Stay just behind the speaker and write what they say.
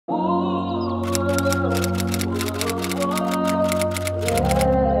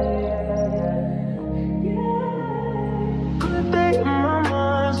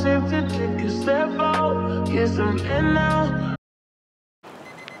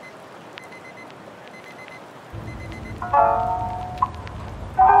Okay,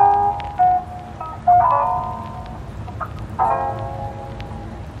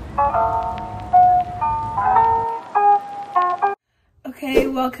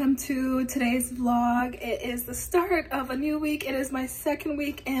 welcome to today's vlog. It is the start of a new week. It is my second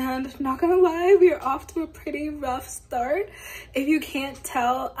week, and not gonna lie, we are off to a pretty rough start. If you can't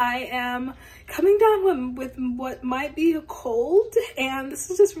tell, I am coming down with what might be a cold, and this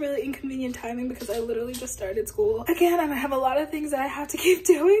is just really inconvenient timing because I literally just started school again and I have a lot of things that I have to keep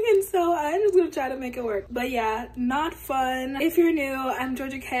doing, and so I'm just gonna try to make it work. But yeah, not fun. If you're new, I'm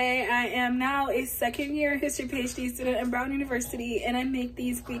Georga-Kay. I am now a second-year history PhD student at Brown University, and I make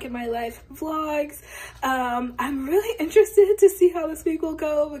these week in my life vlogs. I'm really interested to see how this week will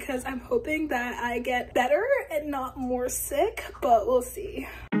go because I'm hoping that I get better and not more sick, but we'll see.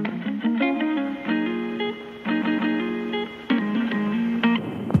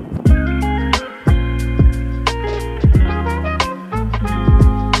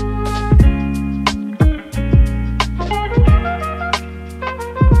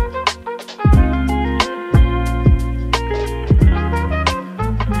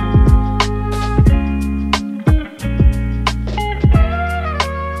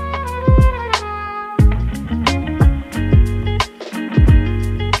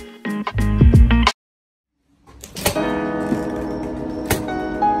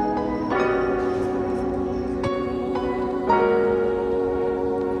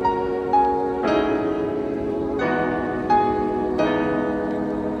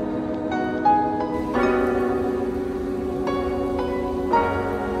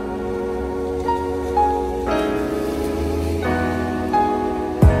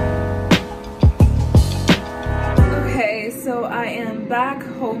 So I am back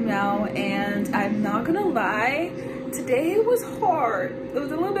home now, and I'm not gonna lie, today was hard. It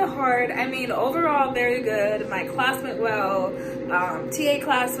was a little bit hard. I mean, overall very good. My class went well, TA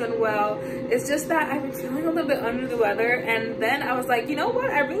class went well. It's just that I've been feeling a little bit under the weather, and then I was like, you know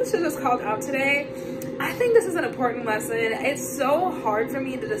what, I really should have just called out today. I think this is an important lesson. It's so hard for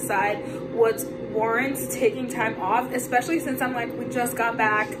me to decide what warrants taking time off, especially since I'm like, we just got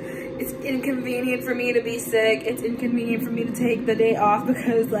back. It's inconvenient for me to be sick. It's inconvenient for me to take the day off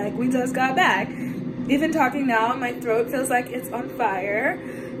because like we just got back. Even talking now, my throat feels like it's on fire.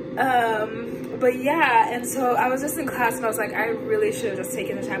 But yeah, and so I was just in class and I was like, I really should have just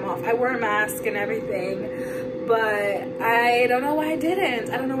taken the time off. I wore a mask and everything, but I don't know why I didn't.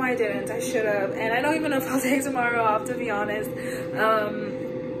 I don't know why I didn't. I should have. And I don't even know if I'll take tomorrow off, to be honest.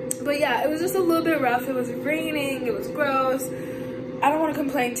 But yeah, it was just a little bit rough. It was raining, it was gross. I don't want to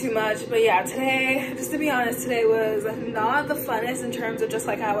complain too much, but yeah, today, just to be honest, today was not the funnest in terms of just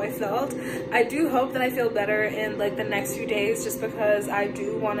like how I felt. I do hope that I feel better in like the next few days, just because I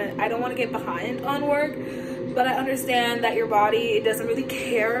don't want to get behind on work, but I understand that your body doesn't really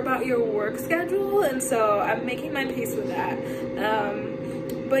care about your work schedule, and so I'm making my peace with that.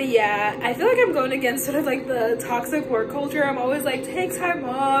 But yeah, I feel like I'm going against sort of like the toxic work culture. I'm always like, take time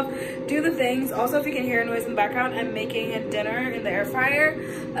off, do the things. Also, if you can hear noise in the background, I'm making a dinner in the air fryer.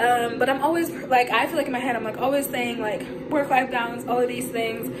 But I'm always like, I feel like in my head, I'm like always saying like work-life balance, all of these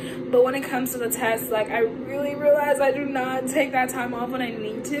things. But when it comes to the test, like I really realize I do not take that time off when I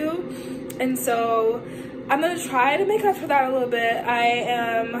need to. And so I'm gonna try to make up for that a little bit. I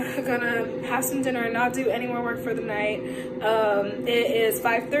am gonna have some dinner and not do any more work for the night. It is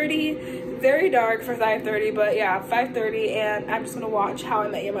 5:30, very dark for 5:30, but yeah, 5:30, and I'm just gonna watch How I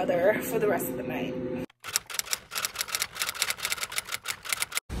Met Your Mother for the rest of the night.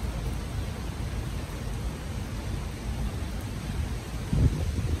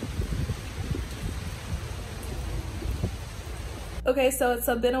 Okay, so it's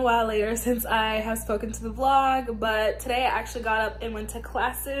been a while later since I have spoken to the vlog, but today I actually got up and went to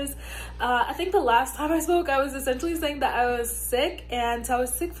classes. I think the last time I spoke, I was essentially saying that I was sick, and so I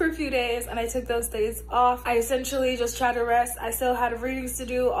was sick for a few days and I took those days off. I essentially just tried to rest. I still had readings to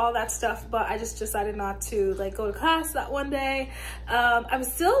do, all that stuff, but I just decided not to like go to class that one day. I'm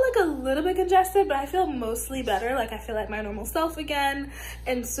still like a little bit congested, but I feel mostly better. Like I feel like my normal self again.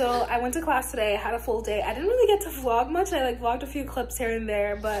 And so I went to class today, I had a full day. I didn't really get to vlog much. I like vlogged a few clips here and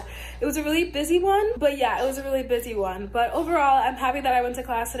there, but it was a really busy one. But yeah, it was a really busy one. But overall, I'm happy that I went to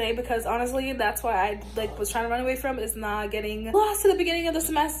class today, because honestly, that's why I like was trying to run away from, is not getting lost at the beginning of the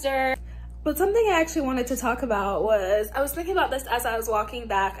semester. But something I actually wanted to talk about was, I was thinking about this as I was walking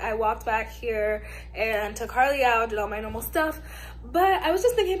back. I walked back here and took Harley out, did all my normal stuff. But I was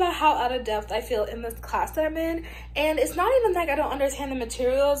just thinking about how out of depth I feel in this class that I'm in. And it's not even like I don't understand the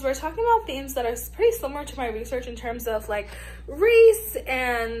materials. We're talking about themes that are pretty similar to my research in terms of like race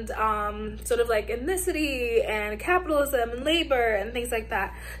and sort of like ethnicity and capitalism and labor and things like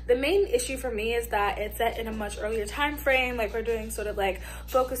that. The main issue for me is that it's set in a much earlier time frame. Like we're doing sort of like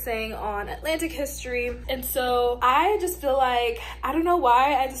focusing on Atlantic history, and so I just feel like, I don't know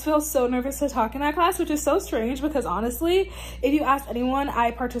why, I just feel so nervous to talk in that class, which is so strange because honestly, if you ask anyone,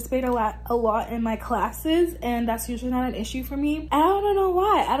 I participate a lot in my classes, and that's usually not an issue for me. And I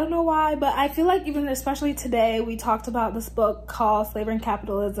don't know why, but I feel like even especially today, we talked about this book called Slavery and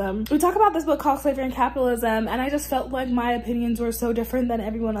Capitalism. And I just felt like my opinions were so different than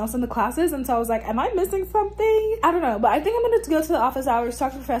everyone else in the classes, and so I was like, am I missing something? I don't know, but I think I'm gonna go to the office hours,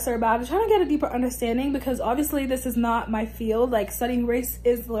 talk to the professor about it, trying to get a deeper understanding, because obviously this is not my field. Like studying race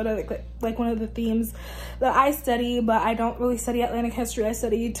is literally like one of the themes that I study, but I don't really study Atlantic history. I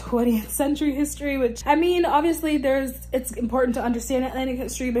study 20th century history, which, I mean, obviously it's important to understand Atlantic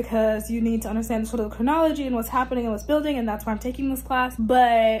history because you need to understand sort of the chronology and what's happening and what's building, and that's why I'm taking this class.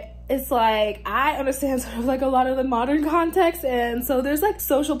 But it's like, I understand sort of like a lot of the modern context, and so there's like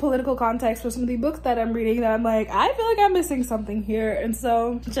social political context for some of the books that I'm reading that I'm like, I feel like I'm missing something here. And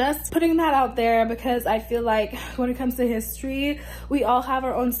so just putting that out there, because I feel like when it comes to history, we all have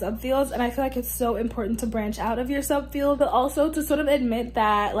our own subfields, and I feel like it's so important to branch out of your subfield, but also to sort of admit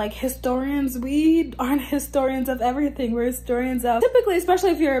that like historians, we aren't historians of everything. We're historians of, typically, especially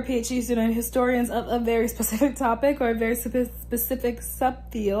if you're a PhD student, historians of a very specific topic or a very specific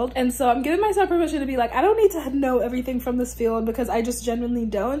subfield. And so I'm giving myself permission to be like, I don't need to know everything from this field, because I just genuinely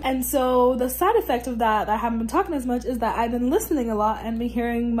don't. And so the side effect of that I haven't been talking as much is that I've been listening a lot and been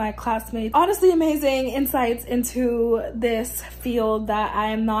hearing my classmates honestly amazing insights into this field that I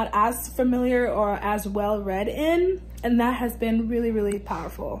am not as familiar or as well read in, and that has been really, really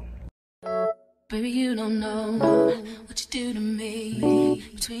powerful. Baby, you don't know what you do to me.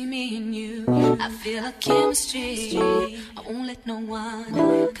 Between me and you, I feel a chemistry. I won't let no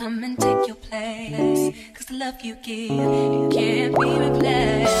one come and take your place, 'cause the love you give, it can't be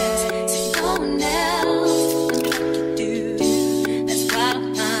replaced. So no one else can do what you do. That's why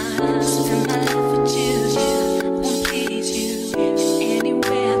I spend my life with you. I won't please you in any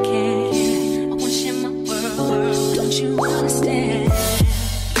way I can. I wanna share my world, don't you understand?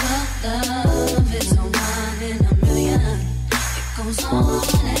 Your love is a one in a million. It goes on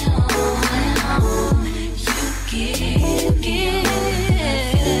and on and on. You give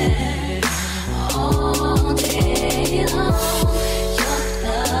all day long. Your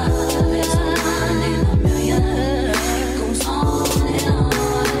love is a one in a million. It goes on and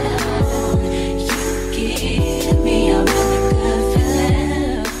on and on. You give me a really good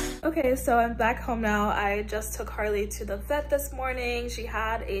feeling. Okay, so I'm back home now. I just took Harley to the vet this morning. She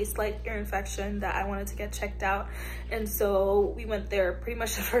had a slight ear infection that I wanted to get checked out, and so we went there pretty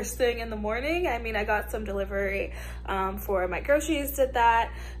much the first thing in the morning. I mean, I got some delivery for my groceries, did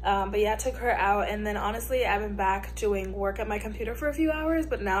that, but yeah, I took her out, and then honestly, I've been back doing work at my computer for a few hours,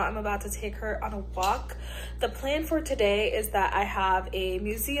 but now I'm about to take her on a walk. The plan for today is that I have a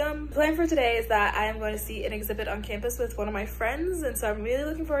museum. The plan for today is that I am going to see an exhibit on campus with one of my friends, and so I'm really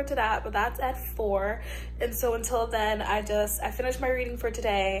looking forward to that, but that's at 4. And so until then, I finished my reading for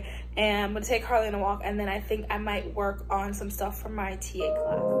today, and I'm gonna take Harley on a walk, and then I think I might work on some stuff for my TA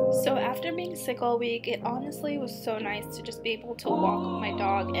class. So after being sick all week, it honestly was so nice to just be able to walk with my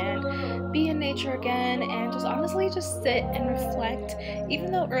dog and be in nature again, and just honestly just sit and reflect.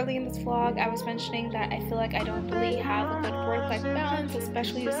 Even though early in this vlog I was mentioning that I feel like I don't really have a good work-life balance,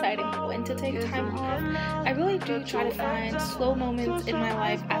 especially deciding when to take time off, I really do try to find slow moments in my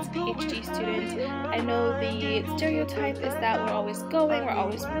life as a PhD student. I know the stereotype is that we're always going, we're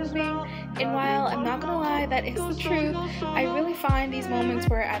always moving, and while I'm not gonna lie, that is the truth, I really find these moments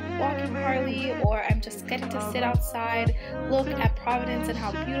where I'm walking Harley or I'm just getting to sit outside, look at Providence and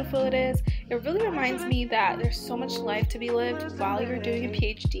how beautiful it is. It really reminds me that there's so much life to be lived while you're doing a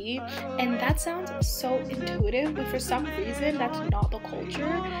PhD, and that sounds so intuitive, but for some reason that's not the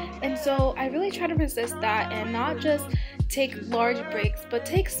culture. And so I really try to resist that and not just take large breaks, but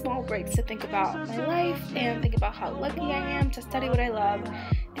take small breaks to think about my life and think about how lucky I am to study what I love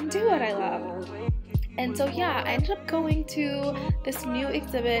and do what I love. And so yeah, I ended up going to this new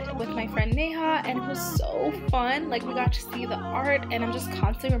exhibit with my friend Neha, and it was so fun. Like, we got to see the art, and I'm just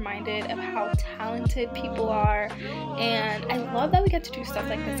constantly reminded of how talented people are, and I love that we get to do stuff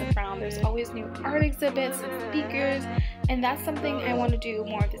like this around. There's always new art exhibits and speakers, and that's something I want to do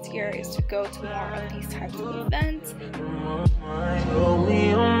more this year, is to go to more of these types of events.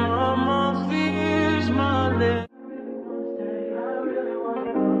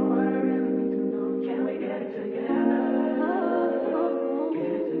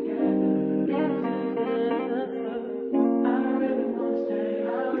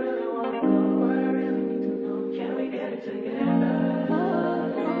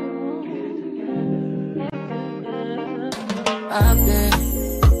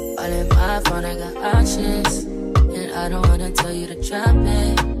 shopping. All in my phone, I got options. And I don't wanna tell you to drop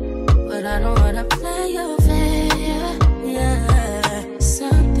it, but I don't wanna play your fair. Yeah,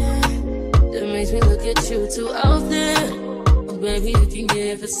 something that makes me look at you too often. Oh, baby, you can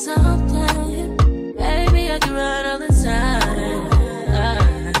give it something. Baby, I can run all the time.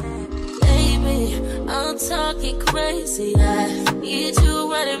 Baby, I'm talking crazy. I need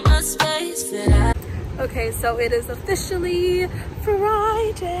you running my space for that. Okay, so it is officially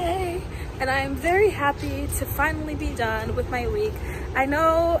Friday, and I am very happy to finally be done with my week. I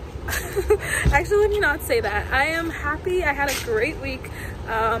know, actually let me not say that. I am happy. I had a great week.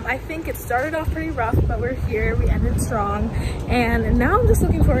 I think it started off pretty rough, but we're here, we ended strong, and now I'm just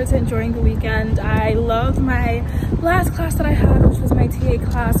looking forward to enjoying the weekend. I loved my last class that I had, which was my TA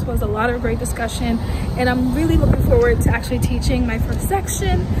class. It was a lot of great discussion, and I'm really looking forward to actually teaching my first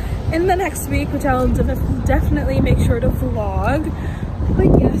section in the next week, which I'll definitely make sure to vlog.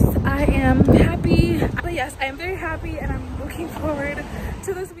 But yes, I am happy. But yes, I am very happy, and I'm looking forward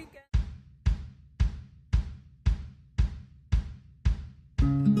to this week.